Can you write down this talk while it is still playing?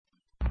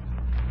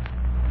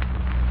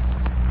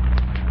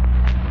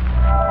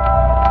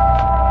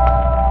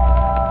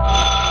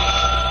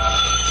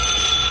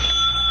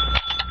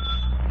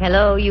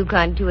Hello,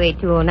 Yukon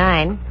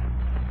 28209.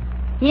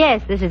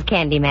 Yes, this is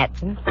Candy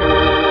Matson.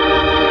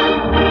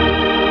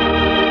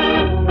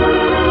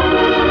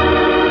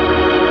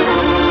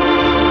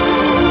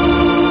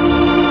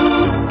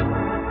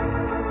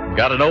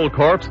 Got an old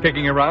corpse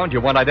kicking around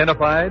you want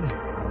identified?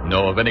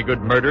 Know of any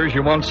good murders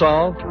you want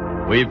solved?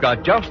 We've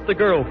got just the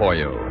girl for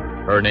you.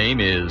 Her name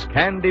is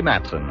Candy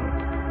Matson.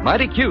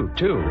 Mighty cute,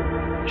 too.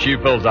 She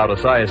fills out a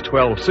size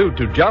 12 suit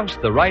to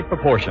just the right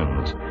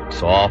proportions.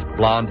 Soft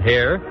blonde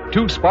hair,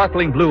 2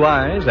 sparkling blue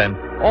eyes, and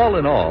all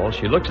in all,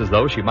 she looks as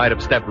though she might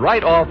have stepped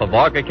right off a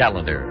Varga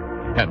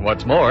calendar. And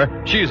what's more,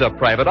 she's a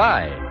private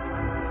eye.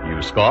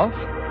 You scoff?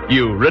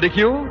 You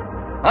ridicule?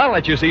 I'll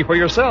let you see for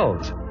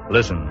yourselves.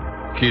 Listen,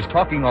 she's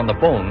talking on the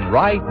phone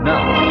right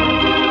now.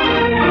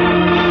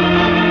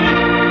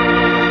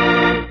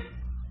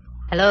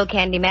 Hello,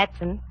 Candy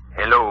Matson.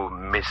 Hello,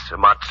 Miss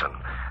Matson.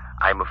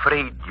 I'm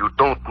afraid you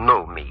don't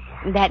know me.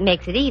 That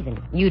makes it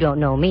even. You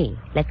don't know me.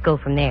 Let's go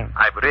from there.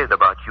 I've read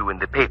about you in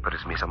the papers,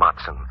 Miss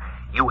Matson.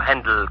 You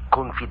handle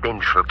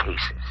confidential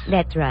cases.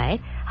 That's right.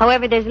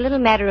 However, there's a little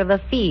matter of a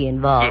fee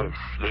involved.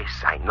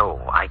 Yes, I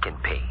know. I can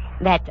pay.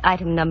 That's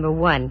item number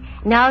 1.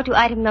 Now to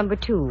item number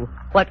 2.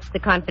 What's the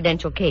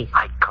confidential case?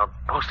 I can't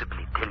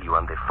possibly tell you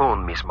on the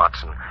phone, Miss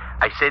Matson.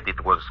 I said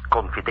it was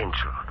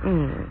confidential.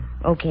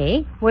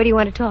 Okay. Where do you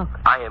want to talk?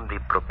 I am the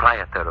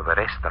proprietor of a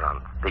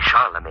restaurant, the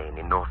Charlemagne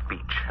in North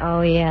Beach.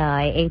 Oh, yeah,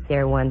 I ate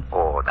there once.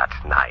 Oh, that's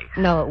nice.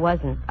 No, it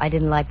wasn't. I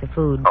didn't like the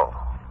food. Oh.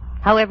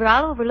 However,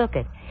 I'll overlook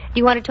it. Do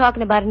you want to talk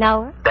in about an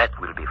hour? That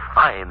will be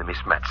fine, Miss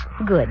Matson.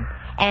 Good.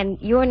 And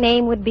your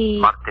name would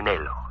be?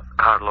 Martinello.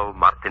 Carlo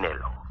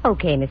Martinello.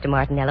 Okay, Mr.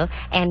 Martinello.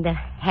 And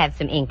have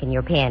some ink in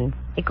your pen.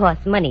 It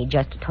costs money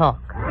just to talk.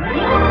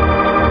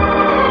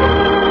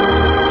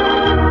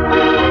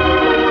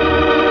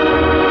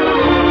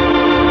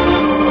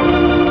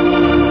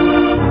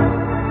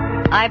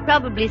 I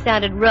probably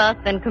sounded rough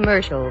and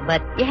commercial,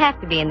 but you have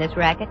to be in this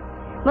racket.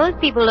 Most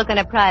people look on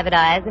a private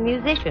eye as a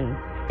musician.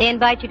 They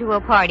invite you to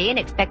a party and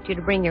expect you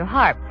to bring your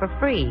harp for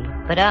free.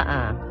 But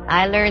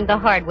I learned the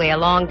hard way a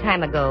long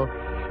time ago.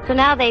 So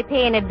now they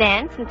pay in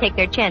advance and take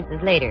their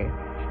chances later.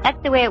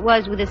 That's the way it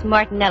was with this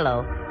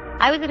Martinello.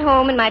 I was at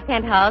home in my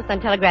penthouse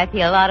on Telegraph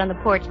Hill out on the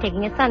porch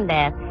taking a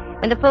sunbath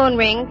when the phone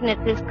rings and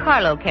it's this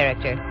Carlo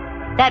character.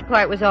 That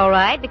part was all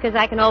right because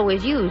I can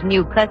always use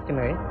new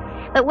customers.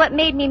 But what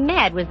made me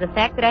mad was the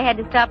fact that I had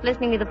to stop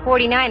listening to the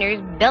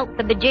 49ers belt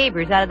the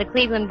bejabers out of the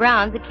Cleveland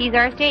Browns at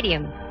Kezar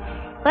Stadium.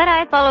 But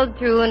I followed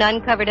through and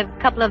uncovered a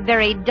couple of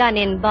very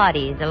done-in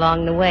bodies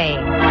along the way.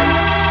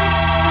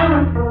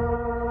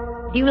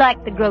 Do you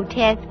like the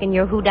grotesque in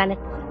your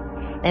whodunits?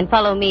 Then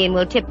follow me and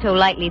we'll tiptoe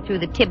lightly through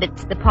the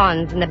Tibbets, the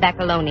Ponds, and the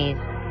Baccalones,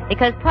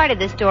 because part of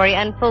the story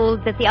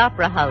unfolds at the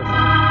Opera House.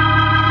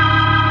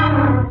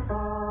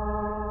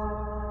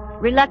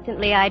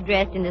 Reluctantly, I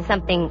dressed into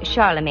something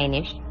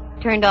Charlemagne-ish,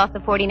 turned off the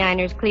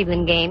 49ers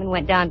Cleveland game, and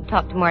went down to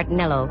talk to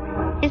Martinello.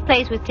 His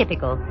place was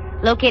typical,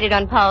 located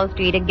on Powell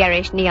Street, a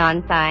garish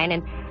neon sign,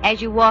 and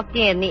as you walked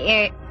in,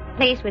 the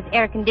place was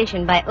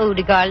air-conditioned by eau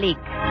de garlic.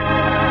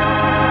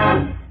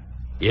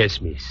 Yes,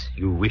 miss.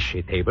 You wish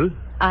a table?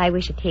 I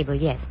wish a table,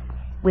 yes.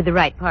 With the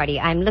right party.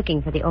 I'm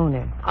looking for the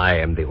owner. I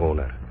am the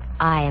owner.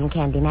 I am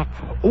Candy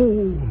Matson.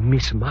 Oh,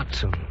 Miss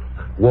Matson.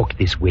 Walk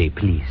this way,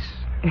 please.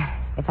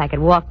 If I could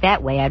walk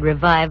that way, I'd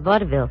revive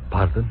vaudeville.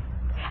 Pardon?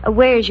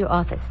 Where is your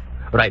office?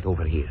 Right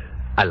over here.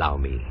 Allow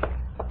me.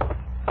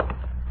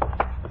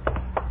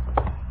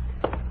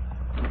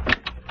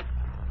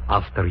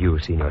 After you,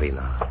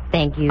 Signorina.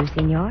 Thank you,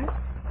 Signor.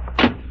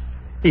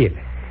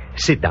 Here,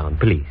 sit down,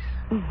 please.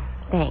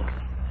 Thanks.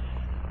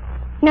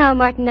 Now,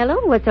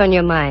 Martinello, what's on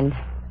your mind?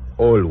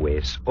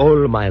 Always,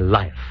 all my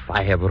life,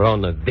 I have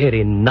run a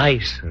very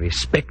nice,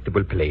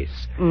 respectable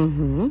place.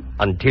 Mm-hmm.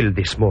 Until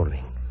this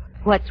morning.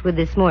 What's with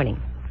this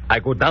morning? I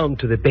go down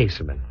to the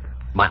basement.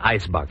 My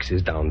icebox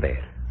is down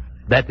there.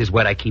 That is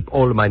where I keep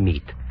all my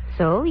meat.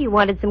 So, you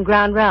wanted some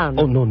ground round?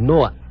 Oh,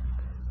 no.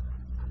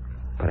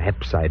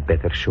 Perhaps I'd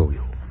better show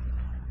you.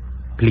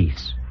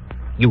 Please,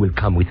 you will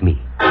come with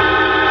me.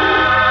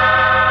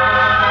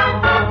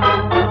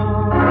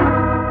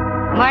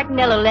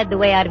 Martinello led the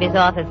way out of his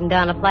office and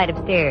down a flight of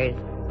stairs.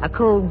 A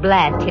cold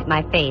blast hit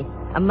my face.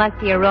 A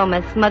musty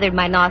aroma smothered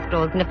my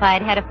nostrils, and if I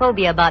had had a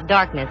phobia about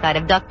darkness, I'd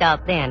have ducked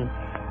out then.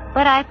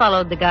 But I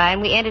followed the guy,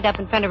 and we ended up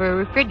in front of a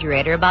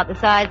refrigerator about the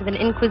size of an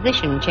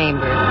Inquisition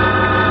chamber.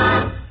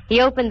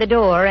 He opened the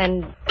door,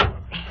 and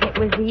it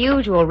was the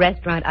usual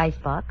restaurant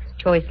icebox,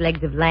 choice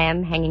legs of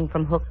lamb hanging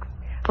from hooks,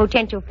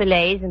 potential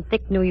fillets, and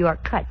thick New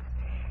York cuts.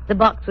 The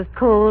box was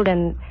cold,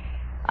 and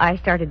I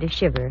started to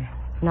shiver.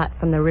 Not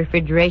from the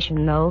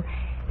refrigeration, though,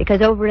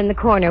 because over in the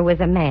corner was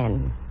a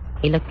man.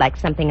 He looked like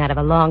something out of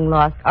a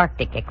long-lost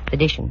Arctic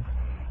expedition.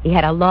 He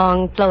had a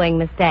long, flowing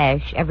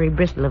mustache, every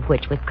bristle of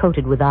which was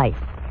coated with ice.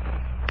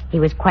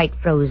 He was quite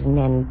frozen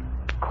and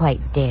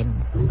quite dead.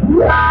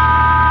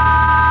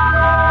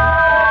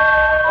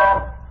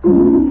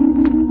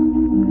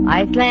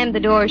 I slammed the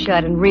door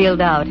shut and reeled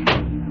out.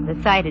 The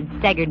sight had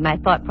staggered my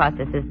thought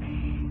processes.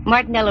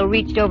 Martinello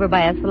reached over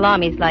by a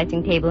salami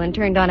slicing table and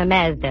turned on a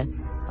Mazda,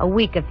 a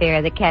weak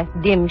affair that cast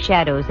dim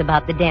shadows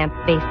about the damp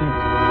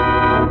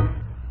basement.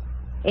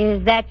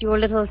 Is that your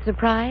little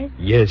surprise?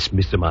 Yes,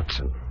 Mr.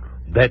 Matson.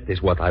 That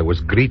is what I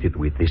was greeted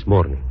with this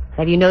morning.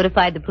 Have you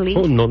notified the police?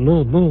 Oh, no.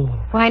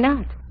 Why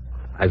not?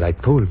 As I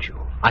told you,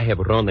 I have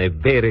run a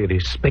very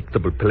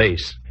respectable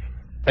place.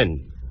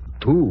 And,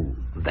 too,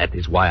 that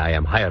is why I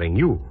am hiring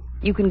you.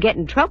 You can get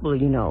in trouble,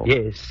 you know.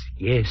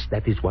 Yes,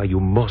 that is why you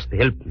must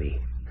help me.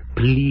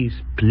 Please,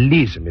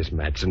 Miss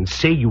Matson,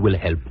 say you will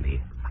help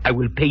me. I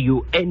will pay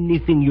you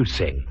anything you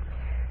say.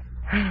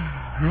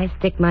 I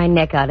stick my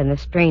neck out in the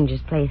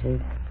strangest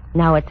places.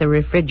 Now it's a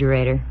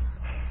refrigerator.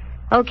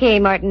 Okay,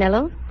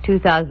 Martinello,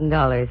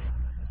 $2,000.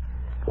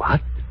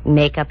 What?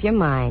 Make up your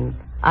mind.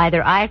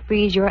 Either I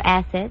freeze your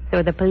assets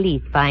or the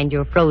police find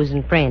your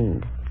frozen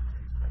friend.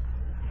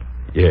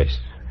 Yes.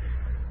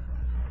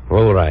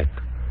 All right.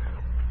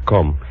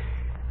 Come.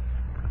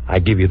 I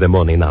give you the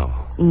money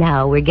now.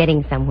 Now we're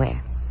getting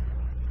somewhere.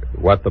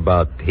 What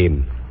about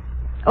him?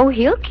 Oh,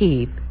 he'll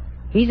keep.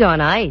 He's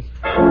on ice.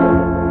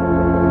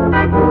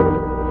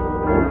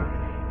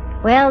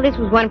 Well, this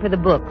was one for the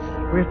books.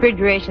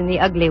 Refrigeration the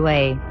ugly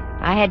way.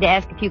 I had to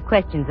ask a few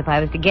questions if I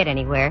was to get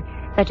anywhere,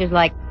 such as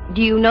like,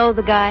 do you know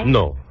the guy?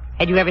 No.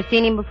 Had you ever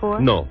seen him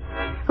before? No.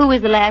 Who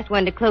was the last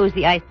one to close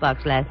the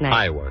icebox last night?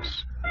 I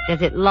was.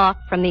 Does it lock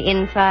from the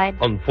inside?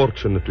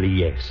 Unfortunately,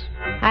 yes.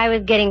 I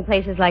was getting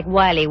places like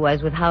Wiley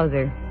was with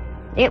Hauser.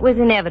 It was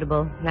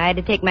inevitable. I had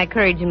to take my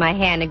courage in my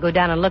hand and go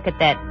down and look at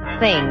that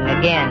thing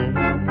again.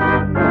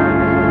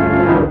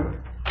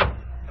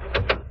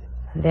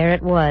 There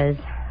it was,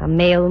 a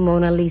male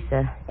Mona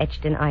Lisa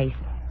etched in ice.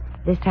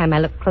 This time I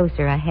looked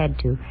closer. I had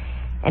to.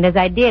 And as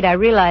I did, I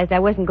realized I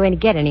wasn't going to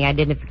get any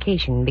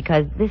identification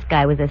because this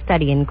guy was a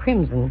study in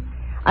crimson.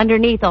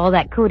 Underneath all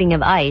that coating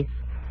of ice,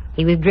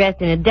 he was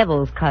dressed in a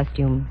devil's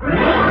costume.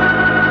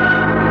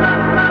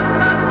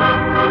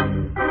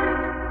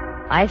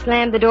 I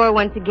slammed the door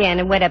once again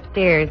and went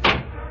upstairs.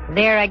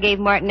 There I gave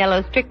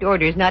Martinello strict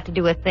orders not to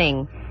do a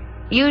thing.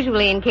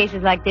 Usually in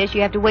cases like this,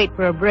 you have to wait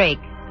for a break.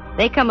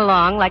 They come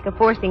along like a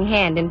forcing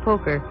hand in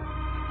poker.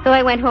 So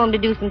I went home to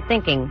do some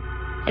thinking.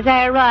 As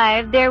I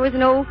arrived, there was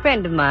an old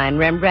friend of mine,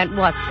 Rembrandt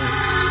Watson.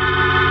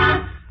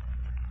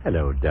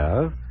 Hello,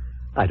 Dove.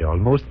 I'd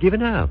almost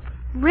given up.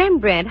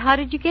 Rembrandt, how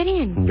did you get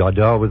in? Your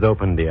door was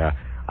open, dear.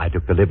 I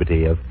took the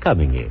liberty of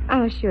coming in.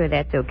 Oh, sure,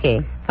 that's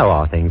okay. How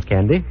are things,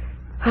 Candy?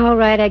 All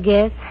right, I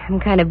guess. I'm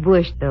kind of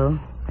bushed, though.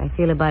 I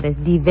feel about as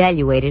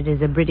devaluated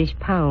as a British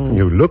pound.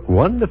 You look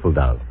wonderful,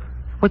 Dove.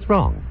 What's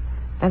wrong?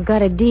 I've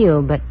got a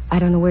deal, but I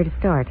don't know where to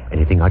start.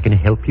 Anything I can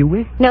help you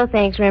with? No,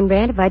 thanks,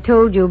 Rembrandt. If I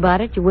told you about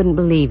it, you wouldn't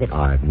believe it.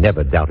 I've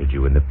never doubted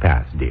you in the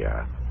past,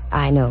 dear.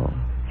 I know.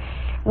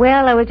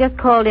 Well, I was just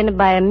called in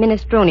by a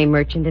minestrone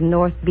merchant in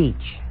North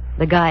Beach.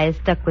 The guy is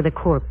stuck with a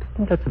corpse.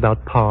 That's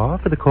about par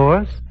for the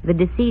course. The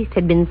deceased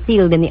had been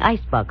sealed in the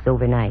icebox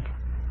overnight.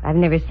 I've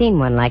never seen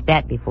one like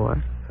that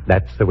before.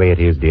 That's the way it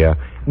is, dear.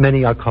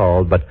 Many are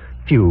called, but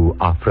few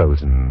are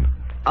frozen.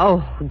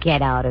 Oh,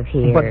 get out of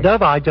here. But,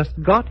 Dove, I just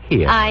got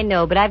here. I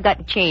know, but I've got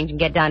to change and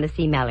get down to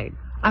see Mallard.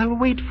 I'll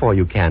wait for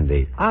you,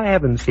 Candy. I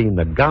haven't seen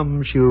the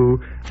gumshoe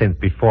since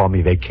before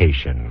me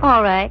vacation.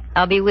 All right.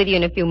 I'll be with you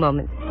in a few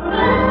moments.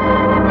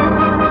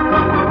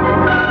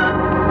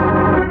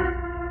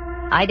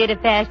 I did a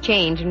fast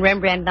change, and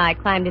Rembrandt and I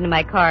climbed into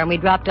my car, and we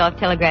dropped off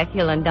Telegraph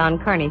Hill on Don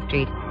Kearney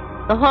Street.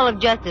 The Hall of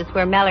Justice,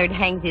 where Mallard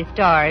hangs his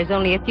star, is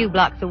only a few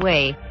blocks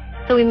away,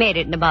 so we made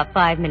it in about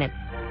 5 minutes.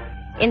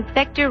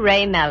 Inspector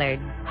Ray Mallard,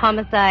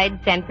 Homicide,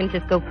 San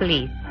Francisco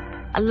Police.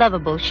 A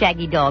lovable,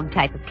 shaggy dog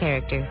type of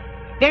character.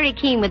 Very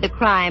keen with the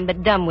crime,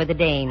 but dumb with the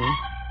dame.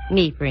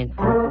 Me, for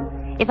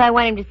instance. If I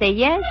want him to say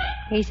yes,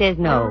 he says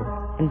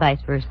no, and vice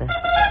versa.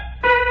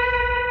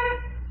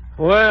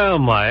 Well,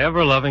 my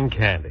ever-loving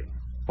Candy.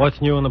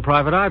 What's new in the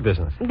private eye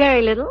business?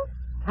 Very little.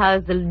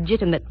 How's the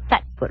legitimate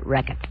flatfoot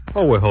racket?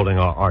 Oh, we're holding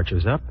our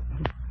arches up.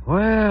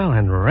 Well,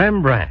 and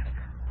Rembrandt.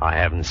 I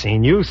haven't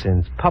seen you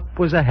since Pup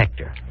was a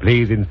Hector.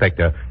 Please,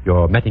 Inspector,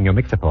 you're metting your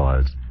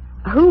mixer-paws.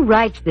 Who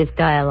writes this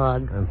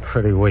dialogue? I'm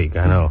pretty weak,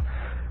 I know.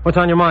 What's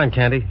on your mind,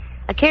 Candy?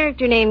 A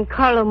character named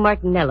Carlo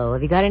Martinello.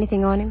 Have you got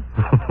anything on him?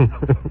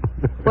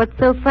 What's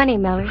so funny,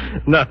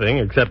 Mallard? Nothing,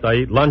 except I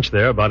eat lunch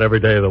there about every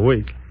day of the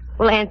week.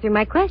 Well, answer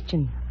my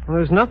question. Well,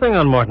 there's nothing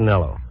on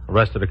Martinello.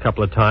 Arrested a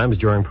couple of times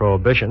during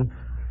Prohibition.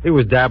 He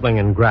was dabbling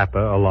in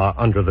grappa a la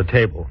under the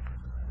table.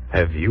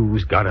 Have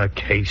yous got a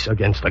case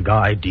against the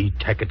guy,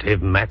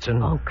 Detective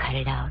Matson? Oh, cut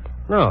it out.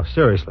 No,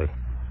 seriously.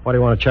 Why do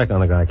you want to check on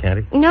the guy,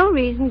 Candy? No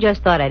reason,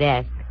 just thought I'd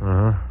ask.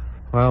 Uh-huh.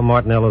 Well,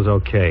 Martinello's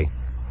okay.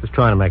 Just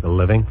trying to make a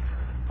living.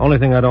 Only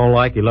thing I don't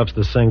like, he loves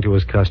to sing to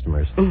his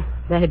customers.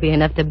 That'd be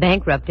enough to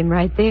bankrupt him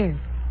right there.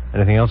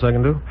 Anything else I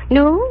can do?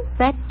 No,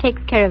 that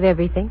takes care of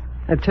everything.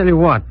 I tell you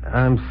what,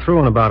 I'm through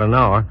in about an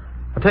hour.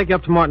 I'll take you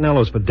up to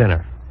Martinello's for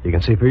dinner. You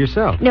can see for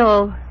yourself.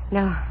 No,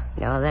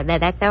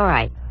 that's all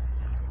right.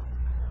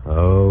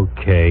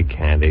 Okay,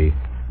 Candy.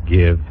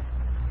 Give.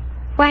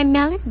 Why,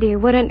 Mallard, dear,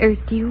 what on earth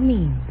do you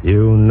mean?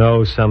 You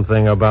know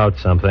something about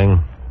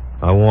something.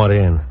 I want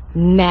in.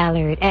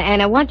 Mallard,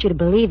 and I want you to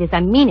believe this. I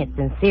mean it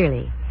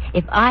sincerely.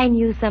 If I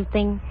knew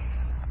something,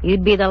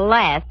 you'd be the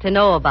last to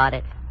know about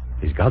it.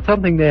 He's got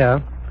something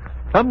there.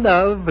 Come,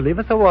 love, leave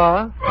us a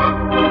while.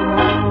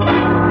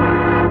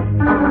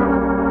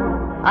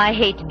 I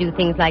hate to do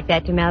things like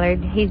that to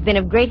Mallard. He's been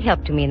of great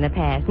help to me in the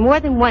past. More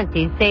than once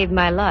he's saved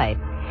my life.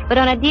 But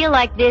on a deal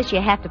like this,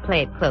 you have to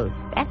play it close.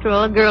 After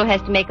all, a girl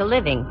has to make a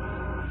living.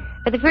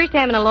 For the first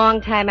time in a long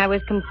time, I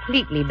was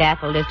completely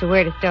baffled as to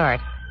where to start.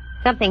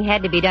 Something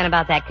had to be done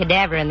about that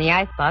cadaver in the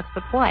icebox,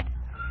 but what?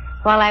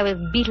 While I was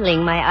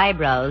beetling my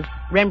eyebrows,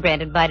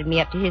 Rembrandt invited me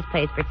up to his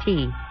place for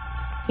tea.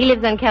 He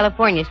lives on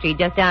California Street,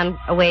 just down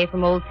away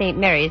from Old St.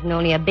 Mary's, and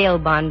only a bail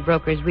bond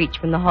broker's reach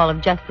from the Hall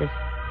of Justice.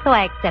 So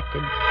I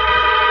accepted.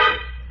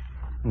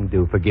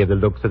 Do forgive the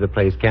looks of the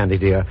place, Candy,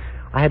 dear.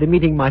 I had a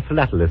meeting my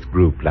philatelist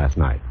group last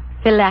night.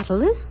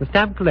 Philatelists? The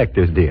stamp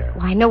collectors, dear.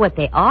 Well, I know what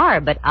they are,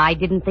 but I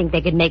didn't think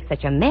they could make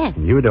such a mess.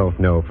 You don't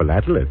know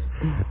philatelists.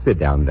 Sit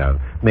down,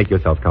 though. Make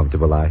yourself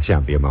comfortable. I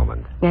shan't be a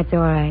moment. That's all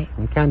right.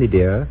 And Candy,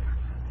 dear,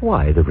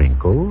 why the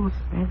wrinkles?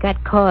 I've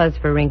got cause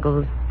for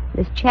wrinkles.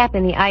 This chap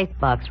in the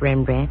icebox,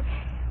 Rembrandt.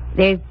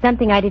 There's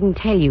something I didn't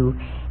tell you.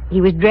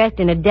 He was dressed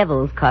in a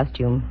devil's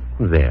costume.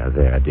 There,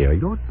 dear.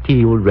 Your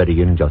tea will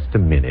ready in just a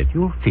minute.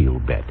 You'll feel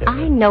better.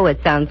 I know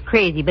it sounds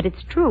crazy, but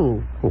it's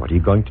true. What are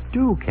you going to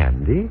do,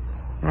 Candy?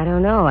 I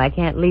don't know. I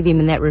can't leave him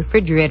in that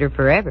refrigerator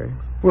forever.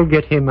 We'll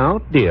get him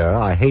out, dear.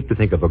 I hate to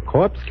think of a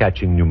corpse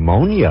catching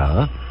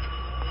pneumonia.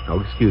 Oh,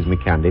 excuse me,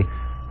 Candy.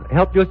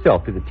 Help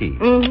yourself to the tea.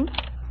 Mm-hmm.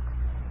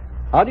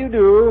 How do you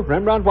do,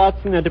 Rembrandt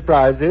Watson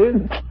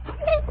Enterprises?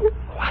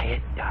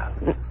 Quiet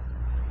down.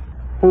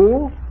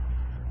 Who?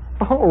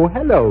 Oh,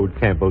 hello,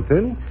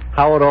 Templeton.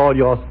 How are all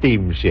your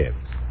steamships?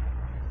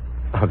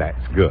 Oh,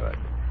 that's good.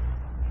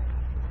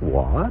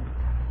 What?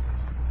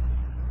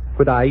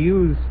 Could I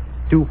use...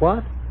 to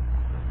what?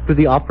 To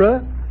the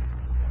opera?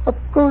 Of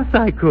course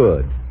I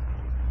could.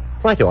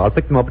 Righto, I'll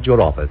pick them up at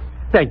your office.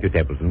 Thank you,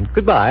 Templeton.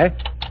 Goodbye.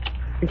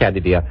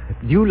 Candy, dear,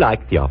 do you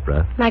like the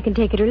opera? I can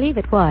take it or leave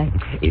it. Why?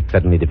 It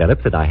suddenly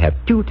develops that I have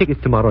 2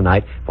 tickets tomorrow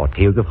night for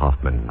Tales of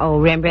Hoffman. Oh,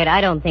 Rembrandt,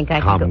 I don't think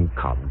I can go...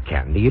 Come,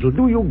 Candy. It'll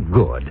do you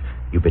good.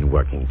 You've been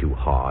working too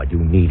hard. You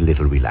need a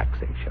little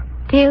relaxation.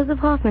 Tales of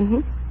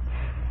Hoffman,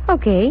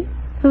 Okay.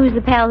 Who's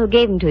the pal who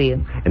gave them to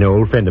you? An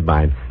old friend of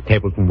mine,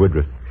 Templeton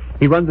Woodruff.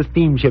 He runs the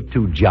steamship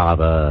to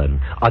Java and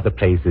other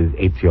places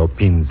Ezio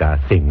Pinza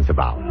sings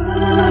about.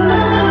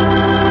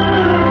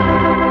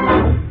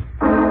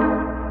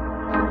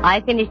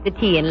 I finished the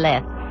tea and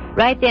left.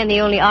 Right then,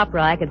 the only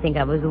opera I could think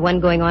of was the one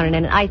going on in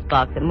an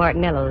icebox at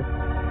Martinello's.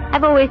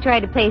 I've always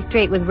tried to play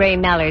straight with Ray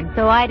Mallard,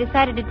 so I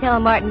decided to tell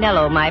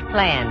Martinello my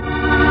plan.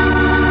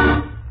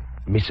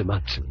 Miss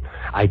Matson,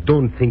 I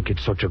don't think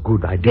it's such a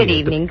good idea. Good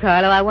evening,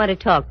 Carlo. I want to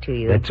talk to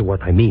you. That's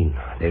what I mean.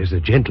 There's a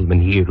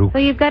gentleman here who... So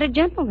you've got a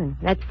gentleman.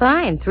 That's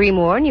fine. 3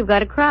 more and you've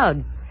got a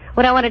crowd.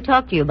 What I want to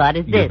talk to you about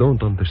is this. You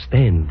don't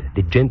understand.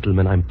 The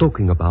gentleman I'm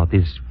talking about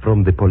is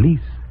from the police.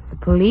 The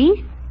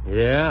police?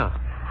 Yeah.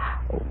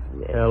 Oh,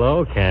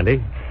 hello,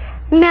 Candy.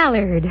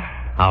 Mallard.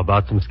 How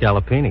about some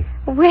scallopini?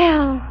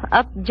 Well,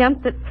 up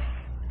jumped the...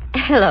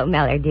 Hello,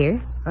 Mallard,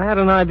 dear. I had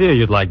an idea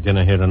you'd like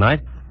dinner here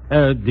tonight.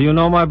 Do you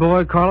know my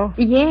boy, Carlo?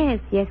 Yes,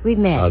 we've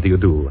met. How do you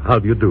do?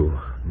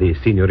 The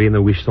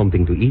signorina wish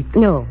something to eat?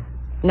 No,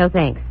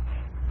 thanks.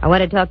 I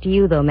want to talk to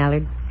you, though,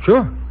 Mallard.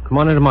 Sure. Come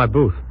on into my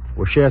booth.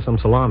 We'll share some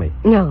salami.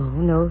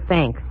 No,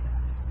 thanks.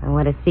 I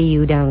want to see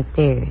you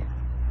downstairs.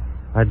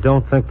 I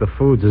don't think the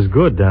food's as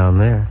good down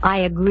there. I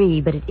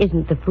agree, but it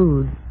isn't the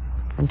food.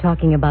 I'm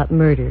talking about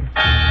murder.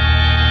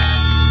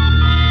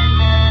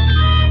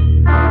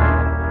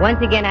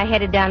 Once again, I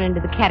headed down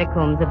into the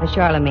catacombs of the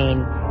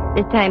Charlemagne.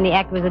 This time the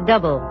act was a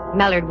double.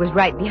 Mallard was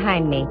right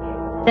behind me.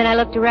 Then I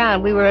looked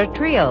around. We were a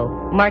trio.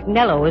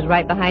 Martinello was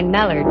right behind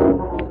Mallard.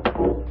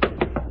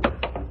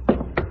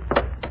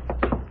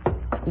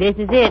 This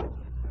is it.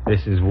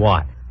 This is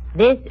what?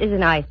 This is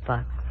an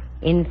icebox.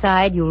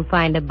 Inside, you'll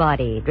find a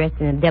body dressed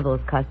in a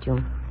devil's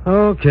costume.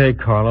 Okay,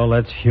 Carlo,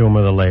 let's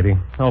humor the lady.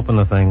 Open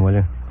the thing, will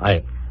you?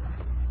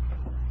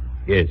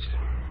 Yes.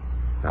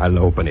 I'll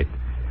open it.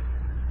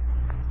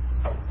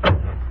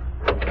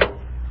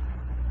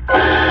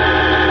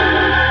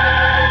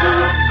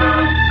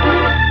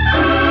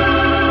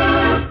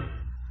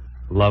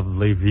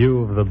 Lovely view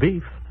of the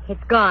beef.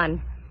 It's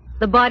gone.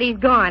 The body's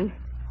gone.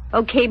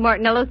 Okay,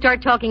 Martinello,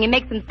 start talking and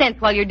make some sense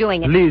while you're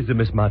doing it. Please,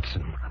 Miss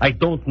Matson. I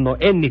don't know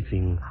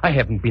anything. I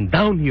haven't been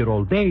down here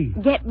all day.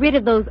 Get rid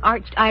of those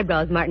arched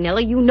eyebrows,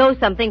 Martinello. You know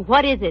something.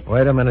 What is it?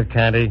 Wait a minute,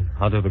 Candy.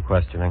 I'll do the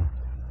questioning.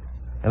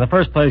 In the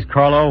first place,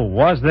 Carlo,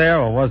 was there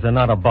or was there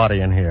not a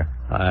body in here?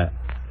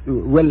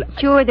 Well...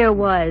 Sure there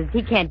was.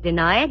 He can't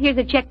deny it. Here's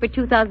a check for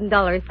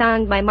 $2,000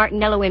 signed by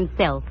Martinello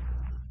himself.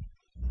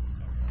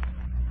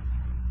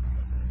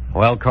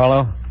 Well,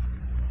 Carlo?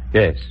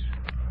 Yes.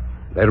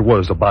 There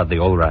was a body,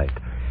 all right.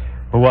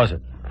 Who was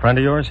it? Friend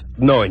of yours?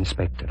 No,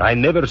 Inspector. I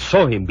never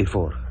saw him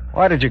before.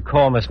 Why did you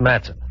call Miss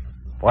Matson?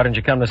 Why didn't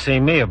you come to see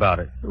me about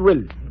it?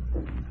 Well,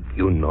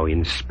 You know,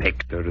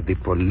 Inspector, the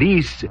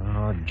police...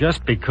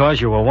 Just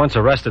because you were once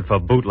arrested for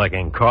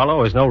bootlegging,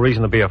 Carlo, is no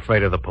reason to be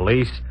afraid of the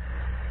police.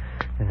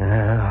 Well,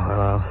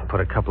 I'll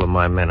put a couple of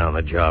my men on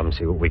the job and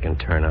see what we can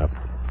turn up.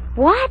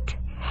 What?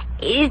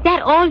 Is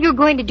that all you're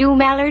going to do,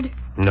 Mallard?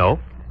 No.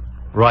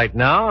 Right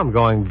now, I'm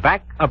going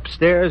back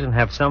upstairs and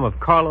have some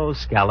of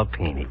Carlo's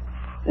scallopini.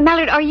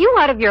 Mallard, are you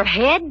out of your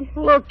head?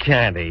 Look,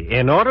 Candy,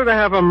 in order to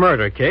have a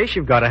murder case,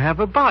 you've got to have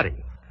a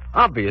body.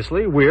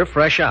 Obviously, we're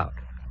fresh out.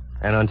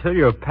 And until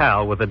your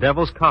pal with the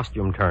devil's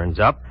costume turns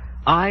up,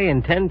 I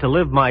intend to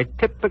live my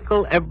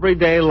typical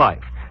everyday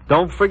life.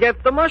 Don't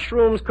forget the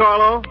mushrooms,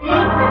 Carlo.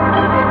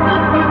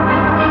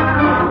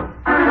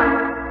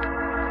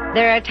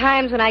 There are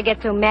times when I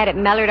get so mad at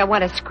Mallard I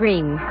want to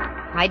scream.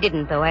 I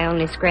didn't, though. I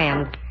only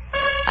scrammed.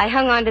 I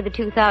hung on to the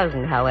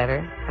 2,000,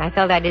 however. I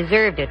felt I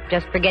deserved it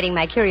just for getting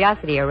my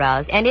curiosity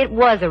aroused, and it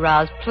was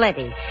aroused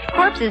plenty.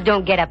 Corpses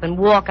don't get up and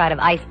walk out of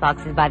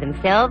iceboxes by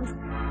themselves.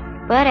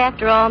 But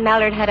after all,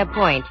 Mallard had a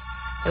point.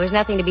 There was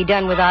nothing to be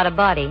done without a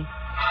body.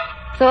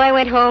 So I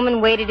went home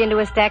and waded into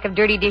a stack of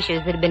dirty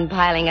dishes that had been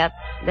piling up.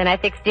 Then I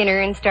fixed dinner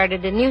and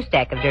started a new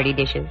stack of dirty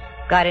dishes.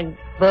 Got a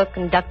book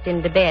and ducked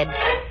into bed.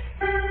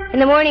 In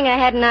the morning, I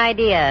had an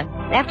idea.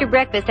 After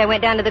breakfast, I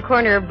went down to the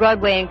corner of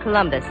Broadway and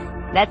Columbus.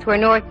 That's where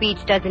North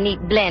Beach does a neat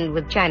blend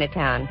with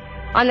Chinatown.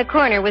 On the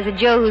corner was a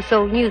Joe who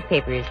sold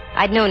newspapers.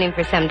 I'd known him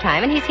for some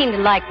time, and he seemed to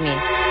like me.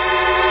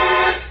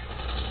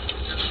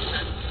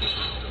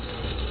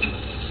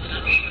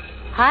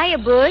 Hiya,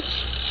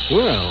 Butch.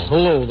 Well,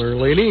 hello there,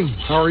 lady.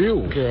 How are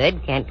you?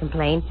 Good, can't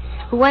complain.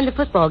 Who won the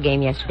football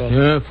game yesterday?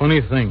 Yeah,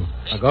 funny thing.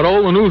 I got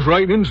all the news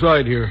right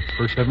inside here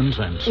for 7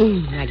 cents.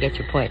 I get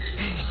your point.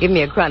 Give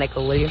me a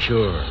chronicle, will you?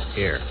 Sure.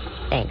 Here.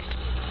 Thanks.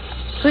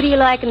 Who do you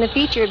like in the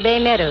feature at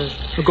Bay Meadows?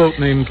 A goat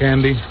named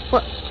Candy.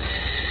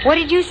 What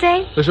did you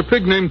say? There's a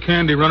pig named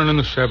Candy running in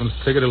the 7th.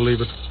 Take it or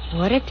leave it.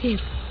 What a tip.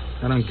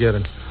 I don't get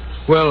it.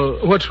 Well,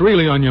 what's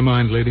really on your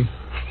mind, lady?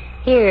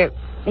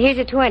 Here's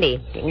a 20.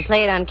 You can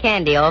play it on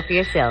Candy all for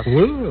yourself.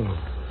 Well.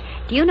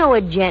 Do you know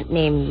a gent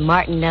named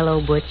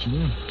Martinello, Butch?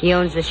 Yeah. He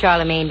owns the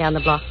Charlemagne down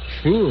the block.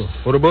 Sure.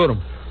 What about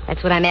him?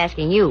 That's what I'm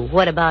asking you.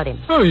 What about him?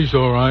 Oh, he's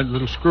all right. A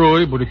little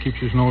screwy, but he keeps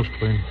his nose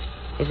clean.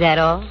 Is that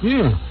all?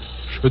 Yeah.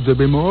 Should there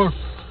be more?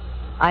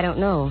 I don't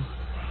know.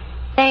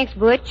 Thanks,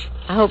 Butch.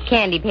 I hope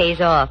Candy pays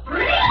off.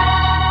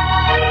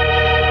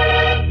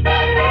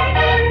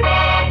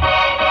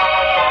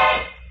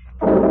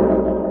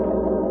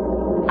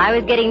 I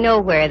was getting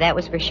nowhere, that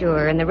was for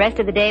sure, and the rest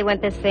of the day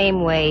went the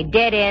same way.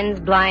 Dead ends,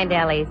 blind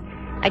alleys.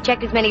 I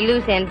checked as many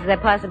loose ends as I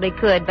possibly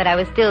could, but I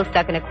was still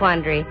stuck in a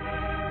quandary.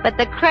 But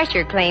the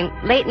Crusher claimed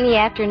late in the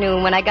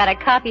afternoon when I got a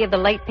copy of the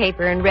late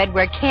paper and read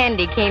where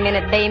Candy came in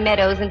at Bay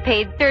Meadows and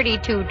paid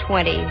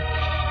 $32.20.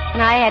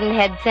 And I hadn't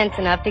had sense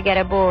enough to get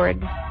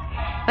aboard.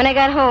 When I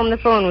got home, the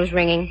phone was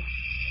ringing.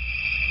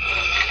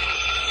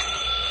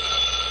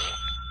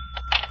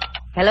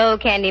 Hello,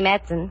 Candy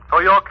Matson. Oh,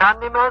 you're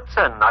Candy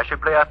Matson. I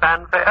should play a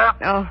fanfare.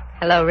 Oh,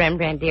 hello,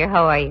 Rembrandt, dear.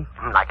 How are you?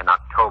 Like an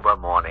October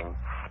morning.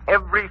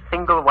 Every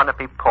single one of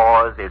me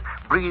pores is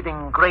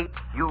breathing great,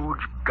 huge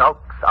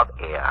gulps of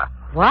air.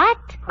 What?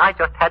 I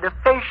just had a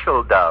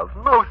facial, Dove.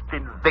 Most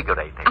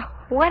invigorating. Oh,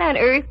 what on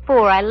earth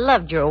for? I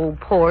loved your old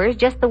pores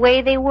just the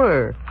way they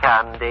were.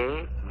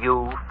 Candy,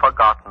 you've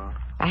forgotten.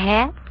 I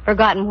have?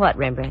 Forgotten what,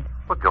 Rembrandt?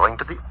 We're going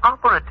to the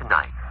opera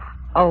tonight.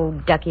 Oh,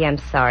 Ducky, I'm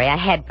sorry. I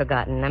had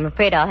forgotten. I'm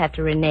afraid I'll have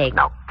to renege.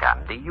 Now,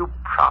 Candy, you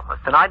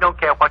promised, and I don't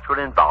care what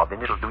you're involved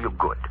in. It'll do you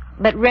good.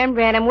 But,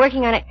 Rembrandt, I'm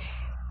working on it.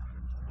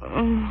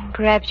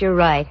 Perhaps you're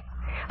right.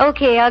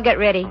 Okay, I'll get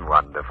ready.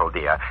 Wonderful,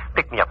 dear.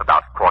 Pick me up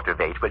about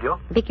 7:45, will you?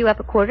 Pick you up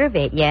at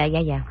 7:15.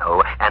 Yeah.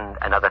 Oh, and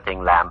another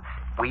thing, Lamb.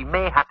 We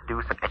may have to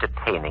do some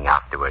entertaining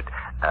afterward.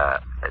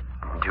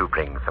 Do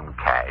bring some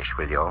cash,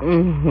 will you?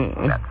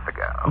 Mm-hmm. That's the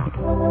girl.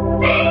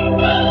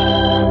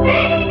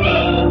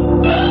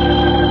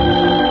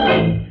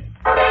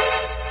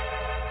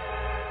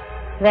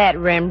 That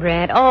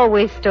Rembrandt,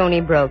 always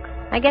stony broke.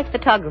 I guess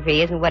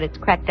photography isn't what it's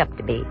cracked up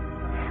to be.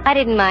 I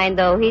didn't mind,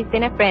 though. He's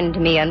been a friend to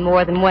me on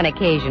more than one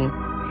occasion.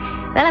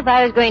 Well, if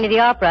I was going to the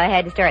opera, I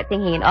had to start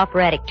thinking in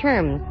operatic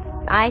terms.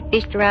 I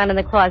fished around in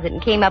the closet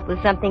and came up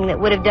with something that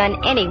would have done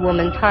any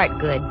woman's heart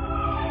good.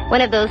 One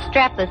of those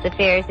strapless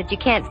affairs that you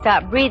can't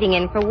stop breathing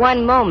in for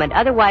one moment,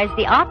 otherwise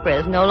the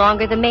opera is no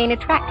longer the main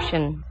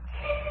attraction.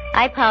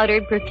 I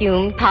powdered,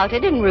 perfumed,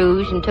 pouted, and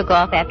rouged, and took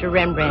off after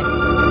Rembrandt.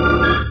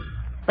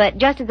 But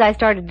just as I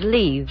started to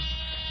leave...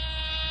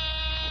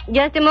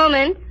 Just a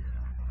moment.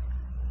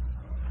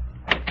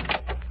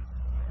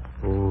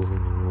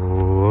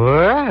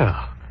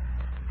 Well,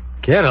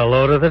 get a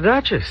load of the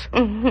Duchess.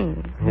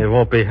 Mm-hmm. It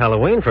won't be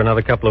Halloween for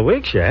another couple of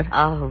weeks yet.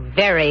 Oh,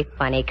 very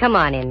funny. Come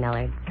on in,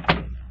 Millard.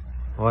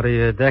 What are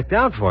you decked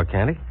out for,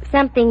 Candy?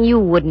 Something you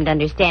wouldn't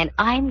understand.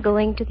 I'm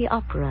going to the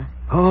opera.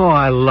 Oh,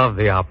 I love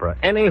the opera.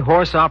 Any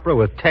horse opera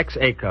with Tex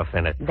Acuff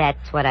in it.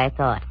 That's what I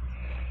thought.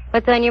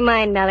 What's on your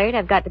mind, Millard?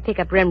 I've got to pick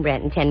up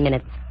Rembrandt in 10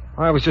 minutes.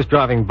 I was just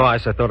driving by,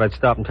 so I thought I'd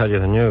stop and tell you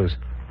the news.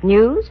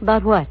 News?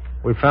 About what?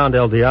 We found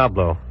El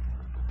Diablo.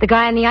 The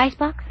guy in the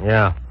icebox?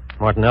 Yeah.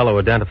 Martinello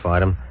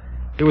identified him.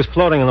 He was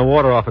floating in the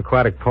water off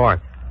Aquatic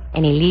Park.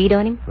 Any lead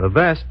on him? The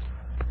best.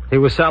 He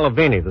was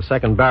Salavini, the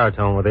second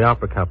baritone with the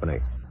opera company.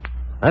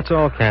 That's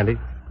all, Candy.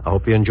 I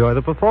hope you enjoy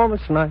the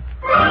performance tonight.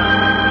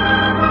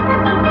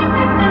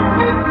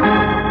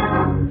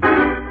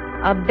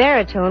 A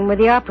baritone with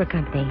the opera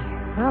company.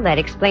 Well, that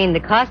explained the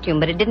costume,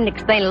 but it didn't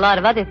explain a lot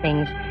of other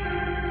things.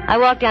 I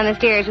walked down the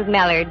stairs with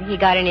Mallard. He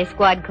got in his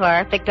squad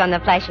car, flicked on the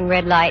flashing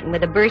red light, and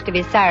with a burst of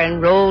his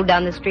siren, rolled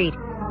down the street.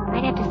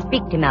 I'd have to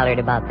speak to Mallard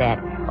about that.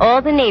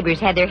 All the neighbors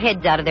had their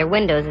heads out of their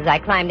windows as I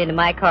climbed into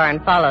my car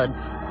and followed.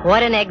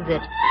 What an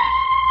exit.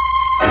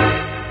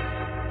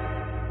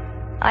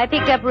 I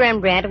picked up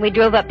Rembrandt and we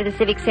drove up to the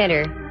Civic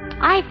Center.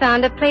 I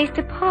found a place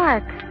to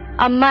park.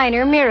 A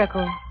minor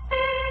miracle.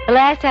 The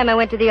last time I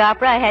went to the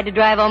opera, I had to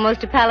drive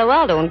almost to Palo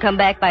Alto and come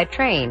back by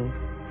train.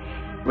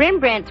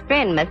 Rembrandt's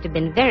friend must have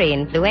been very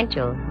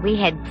influential. We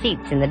had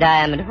seats in the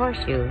Diamond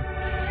Horseshoe.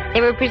 They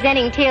were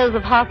presenting Tales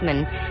of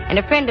Hoffmann, and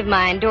a friend of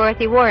mine,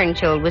 Dorothy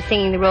Warrenschold, was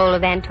singing the role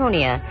of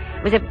Antonia.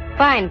 It was a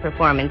fine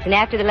performance, and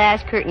after the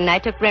last curtain, I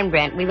took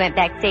Rembrandt and we went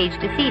backstage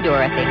to see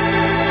Dorothy.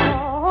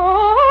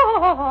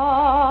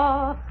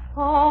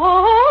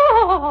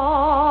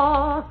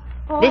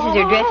 This is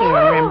her dressing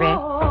room,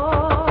 Rembrandt.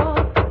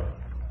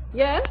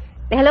 Yes?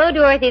 Hello,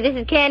 Dorothy. This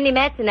is Candy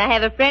Matson. I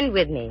have a friend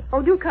with me.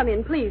 Oh, do come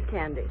in, please,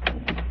 Candy.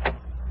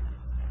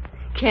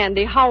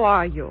 Candy, how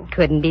are you?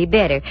 Couldn't be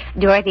better.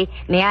 Dorothy,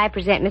 may I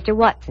present Mr.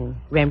 Watson?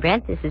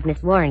 Rembrandt, this is Miss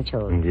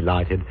Warrenschold. I'm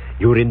delighted.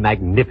 You're in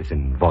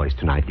magnificent voice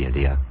tonight,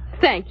 dear.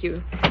 Thank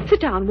you.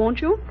 Sit down,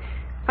 won't you?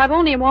 I've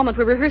only a moment.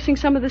 We're rehearsing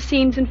some of the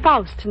scenes in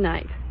Faust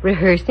tonight.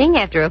 Rehearsing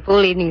after a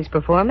full evening's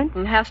performance?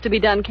 It has to be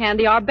done,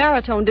 Candy. Our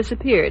baritone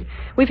disappeared.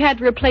 We've had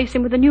to replace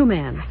him with a new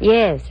man.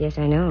 Yes,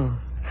 I know.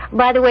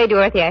 By the way,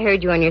 Dorothy, I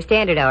heard you on your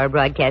Standard Hour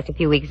broadcast a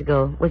few weeks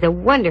ago. It was a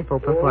wonderful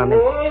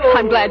performance.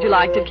 I'm glad you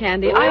liked it,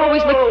 Candy. I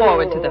always look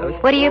forward to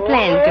those. What are your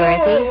plans,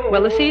 Dorothy?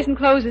 Well, the season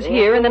closes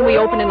here, and then we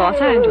open in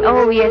Los Angeles.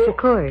 Oh, yes, of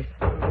course.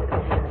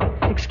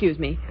 Excuse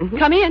me. Mm-hmm.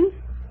 Come in.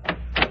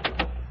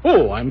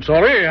 Oh, I'm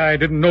sorry. I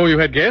didn't know you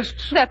had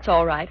guests. That's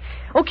all right.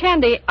 Oh,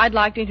 Candy, I'd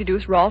like to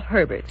introduce Rolf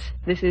Herberts.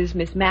 This is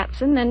Miss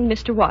Matson and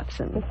Mr.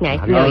 Watson. It's nice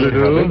to know you.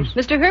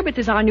 Mr. Herberts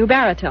is our new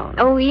baritone.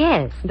 Oh,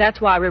 yes. That's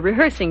why we're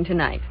rehearsing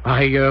tonight.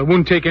 I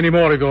won't take any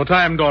more of your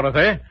time,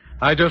 Dorothy.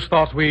 I just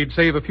thought we'd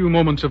save a few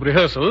moments of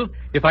rehearsal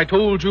if I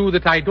told you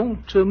that I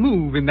don't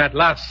move in that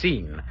last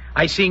scene.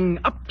 I sing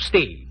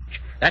upstage.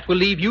 That will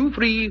leave you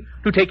free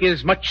to take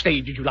as much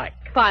stage as you like.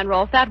 Fine,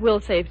 Rolf. That will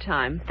save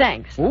time.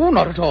 Thanks. Oh,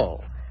 not at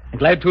all.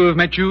 Glad to have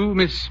met you,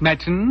 Miss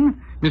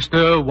Matson,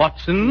 Mr.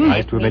 Watson.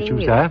 Nice to have met you,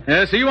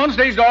 sir. See you on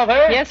stage, Dorothy.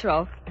 Yes,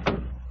 Rolf.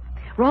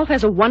 Rolf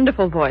has a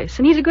wonderful voice,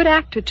 and he's a good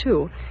actor,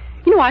 too.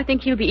 You know, I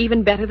think he'll be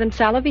even better than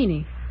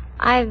Salavini.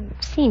 I've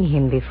seen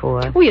him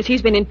before. Oh, yes,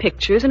 he's been in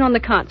pictures and on the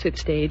concert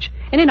stage,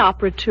 and in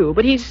opera, too,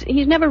 but he's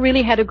never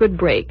really had a good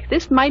break.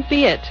 This might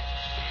be it.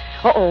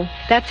 Uh-oh,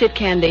 that's it,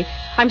 Candy.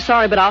 I'm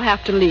sorry, but I'll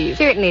have to leave.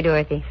 Certainly,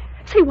 Dorothy.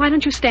 Say, why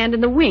don't you stand in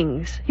the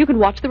wings? You can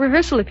watch the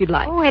rehearsal if you'd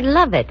like. Oh, I'd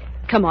love it.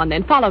 Come on,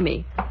 then. Follow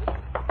me.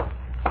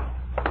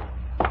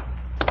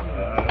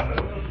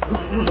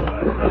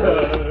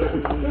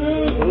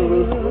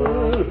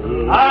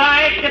 All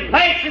right, to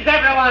places,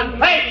 everyone.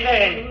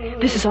 Places.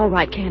 This is all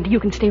right, Candy. You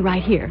can stay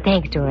right here.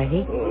 Thanks,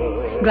 Dorothy.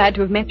 Glad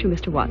to have met you,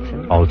 Mr.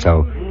 Watson.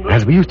 Also,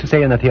 as we used to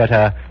say in the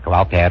theater, go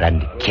out there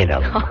and kill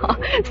him.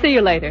 See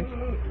you later.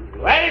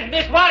 Where is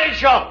Miss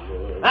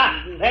Warrenschow?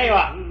 Ah, there you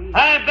are.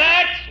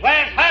 Herbert!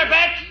 Where's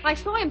Herbert? I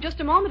saw him just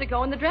a moment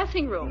ago in the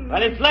dressing room.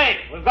 Well, it's late.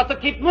 We've got to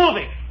keep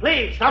moving.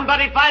 Please,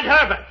 somebody find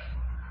Herbert.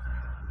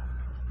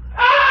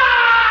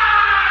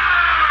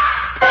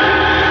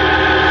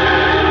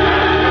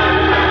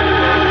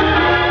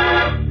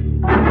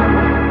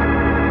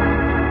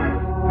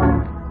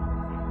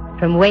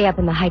 From way up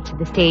in the heights of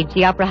the stage,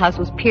 the opera house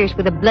was pierced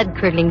with a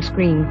blood-curdling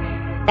scream.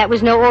 That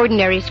was no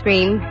ordinary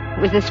scream.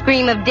 It was the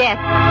scream of death.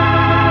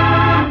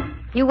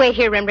 You wait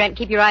here, Rembrandt.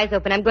 Keep your eyes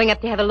open. I'm going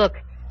up to have a look.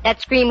 That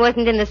scream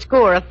wasn't in the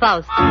score of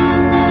Faust.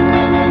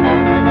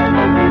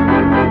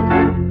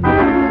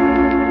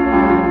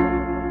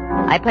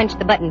 I punched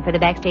the button for the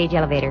backstage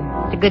elevator.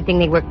 It's a good thing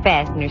they work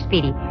fast and are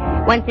speedy.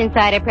 Once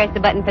inside, I pressed the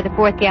button for the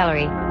fourth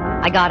gallery.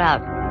 I got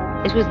out.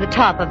 This was the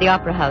top of the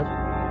opera house.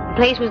 The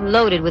place was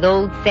loaded with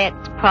old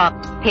sets,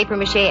 props,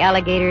 papier-mâché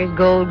alligators,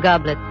 gold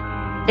goblets.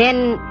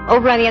 Then,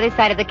 over on the other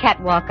side of the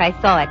catwalk, I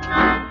saw it.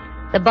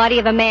 The body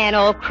of a man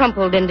all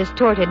crumpled and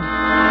distorted.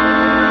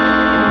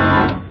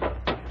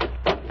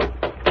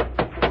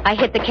 I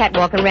hit the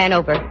catwalk and ran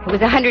over. It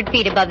was 100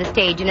 feet above the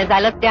stage, and as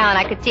I looked down,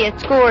 I could see a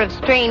score of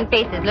strained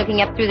faces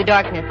looking up through the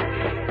darkness.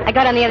 I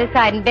got on the other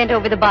side and bent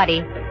over the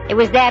body. It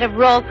was that of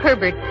Rolf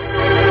Herbert.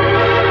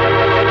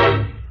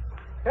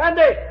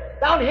 Candy,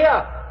 down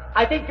here.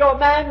 I think your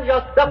man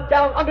just dumped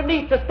down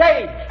underneath the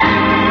stage.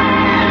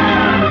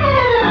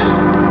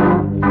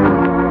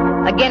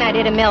 Again, I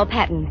did a Mel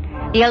Patton.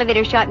 The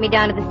elevator shot me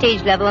down to the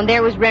stage level, and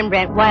there was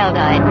Rembrandt,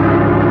 wild-eyed.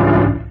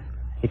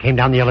 He came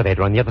down the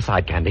elevator on the other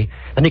side, Candy.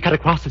 Then he cut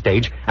across the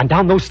stage and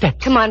down those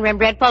steps. Come on,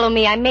 Rembrandt, follow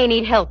me. I may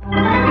need help.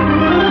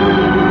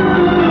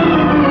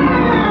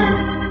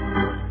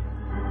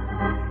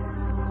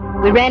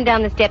 ran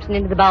down the steps and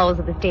into the bowels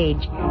of the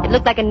stage. It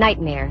looked like a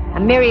nightmare, a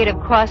myriad of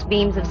cross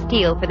beams of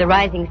steel for the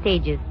rising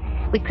stages.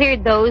 We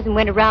cleared those and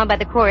went around by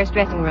the chorus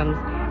dressing rooms.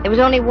 There was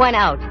only one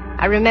out.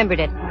 I remembered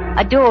it.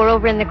 A door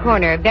over in the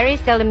corner, very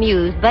seldom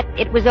used, but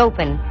it was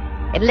open.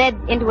 It led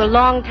into a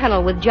long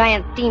tunnel with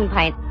giant steam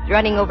pipes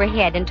running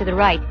overhead and to the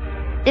right.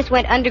 This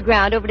went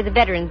underground over to the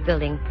Veterans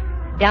Building.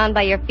 Down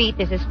by your feet,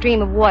 there's a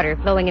stream of water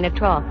flowing in a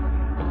trough.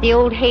 It's the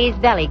old Hayes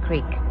Valley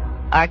Creek.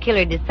 Our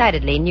killer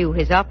decidedly knew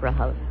his opera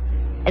house.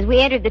 As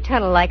we entered the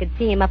tunnel, I could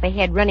see him up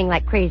ahead running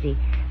like crazy,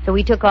 so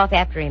we took off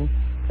after him.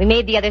 We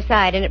made the other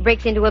side, and it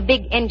breaks into a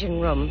big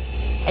engine room.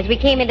 As we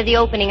came into the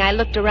opening, I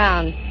looked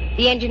around.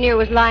 The engineer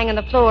was lying on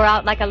the floor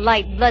out like a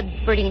light, blood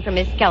spurting from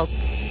his scalp.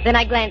 Then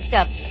I glanced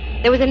up.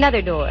 There was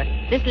another door.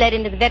 This led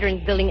into the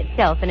Veterans Building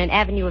itself and an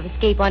avenue of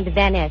escape onto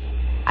Van Ness.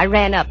 I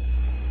ran up.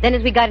 Then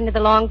as we got into the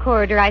long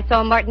corridor, I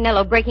saw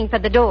Martinello breaking for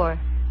the door.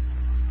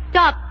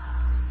 Stop!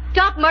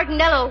 Stop,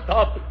 Martinello!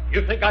 Stop!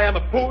 You think I am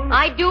a fool?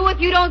 I do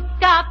if you don't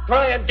stop.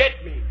 Try and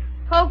get me.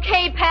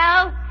 Okay,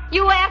 pal.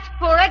 You asked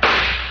for it.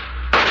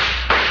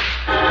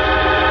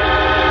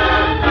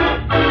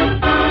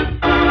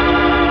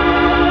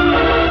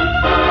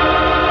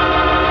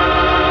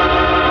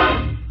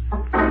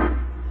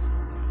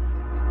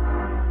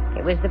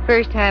 It was the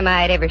first time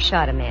I had ever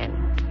shot a man.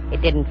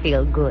 It didn't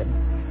feel good.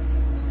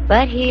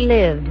 But he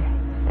lived,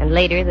 and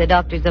later the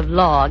doctors of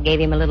law gave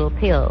him a little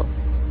pill.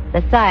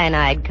 The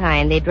cyanide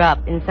kind they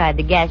dropped inside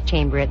the gas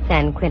chamber at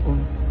San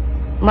Quentin.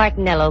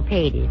 Martinello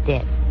paid his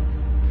debt.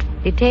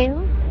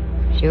 Details?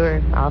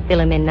 Sure, I'll fill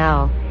him in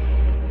now.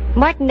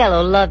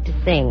 Martinello loved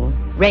to sing.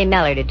 Ray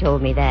Mallard had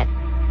told me that.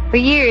 For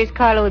years,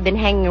 Carlo had been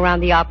hanging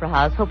around the opera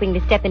house hoping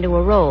to step into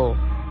a role.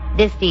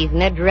 This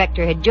season, a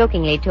director had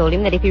jokingly told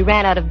him that if he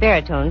ran out of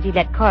baritones, he'd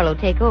let Carlo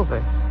take over.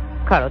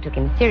 Carlo took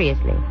him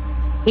seriously.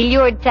 He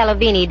lured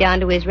Salovini down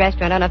to his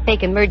restaurant on a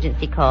fake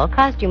emergency call,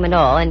 costume and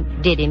all,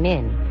 and did him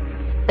in.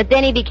 But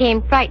then he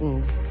became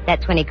frightened.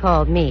 That's when he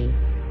called me.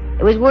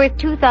 It was worth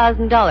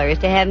 $2,000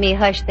 to have me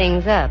hush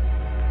things up.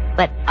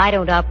 But I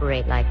don't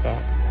operate like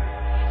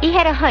that. He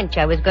had a hunch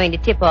I was going to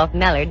tip off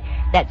Mallard.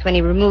 That's when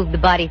he removed the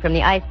body from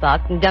the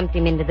icebox and dumped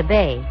him into the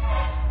bay.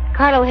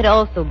 Carlo had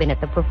also been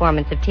at the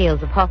performance of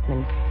Tales of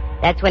Hoffman.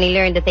 That's when he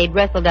learned that they'd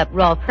rustled up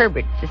Rolf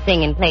Herberts to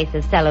sing in place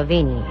of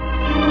Salovini.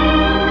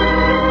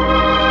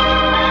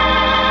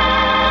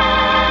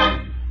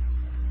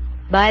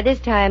 By this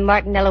time,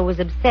 Martinello was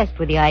obsessed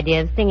with the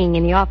idea of singing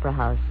in the opera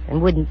house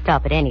and wouldn't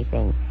stop at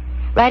anything.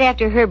 Right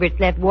after Herberts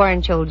left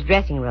Warrenshold's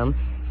dressing room,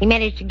 he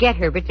managed to get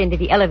Herberts into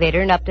the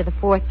elevator and up to the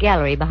fourth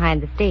gallery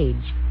behind the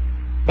stage.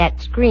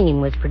 That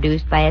scream was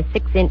produced by a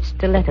 6-inch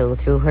stiletto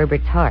through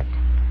Herbert's heart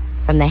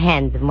from the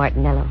hands of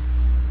Martinello.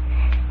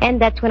 And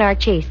that's when our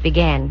chase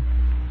began.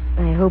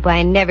 I hope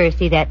I never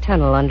see that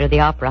tunnel under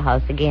the opera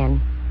house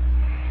again.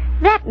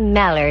 That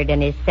Mallard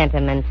and his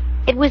sentiment.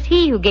 It was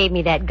he who gave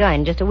me that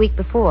gun just a week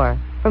before,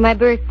 for my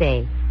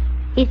birthday.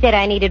 He said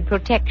I needed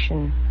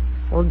protection.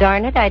 Well,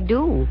 darn it, I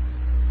do.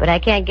 But I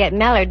can't get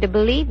Mallard to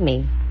believe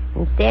me.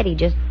 Instead, he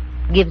just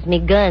gives me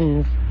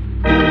guns.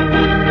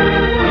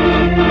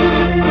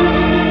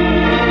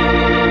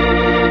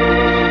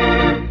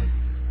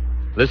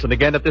 Listen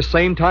again at this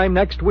same time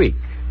next week.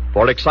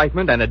 For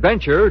excitement and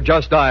adventure,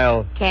 just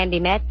dial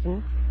Candy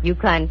Matson,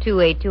 Yukon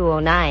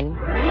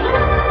 28209.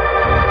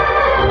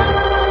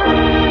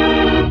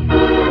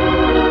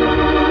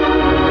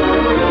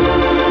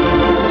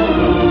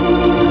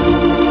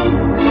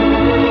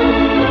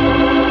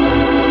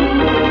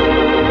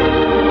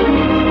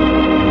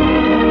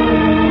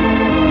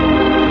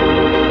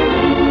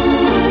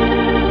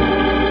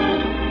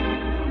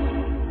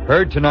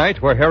 Heard tonight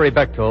were Harry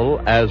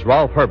Bechtel as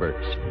Rolf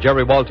Herberts,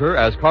 Jerry Walter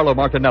as Carlo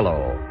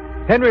Martinello.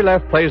 Henry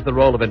Leff plays the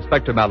role of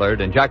Inspector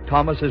Mallard, and Jack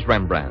Thomas is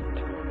Rembrandt.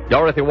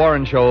 Dorothy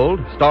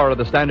Warrenshold, star of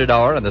the Standard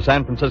Hour and the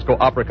San Francisco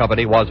Opera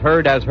Company, was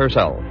heard as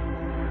herself.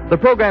 The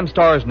program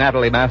stars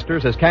Natalie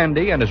Masters as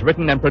Candy and is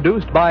written and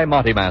produced by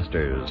Monty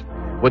Masters.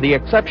 With the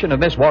exception of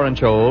Miss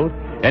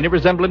Warrenshold, any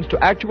resemblance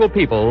to actual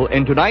people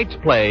in tonight's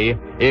play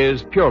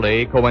is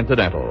purely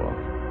coincidental.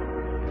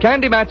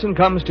 Candy Matson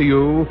comes to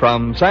you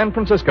from San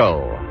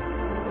Francisco.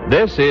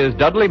 This is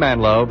Dudley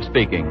Manlove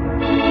speaking.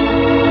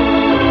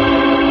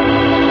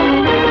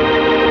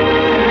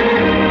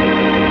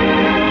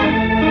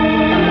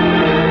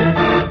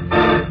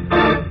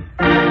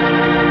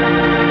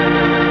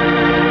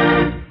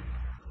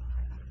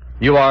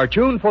 You are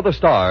tuned for the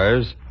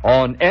stars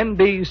on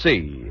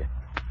NBC.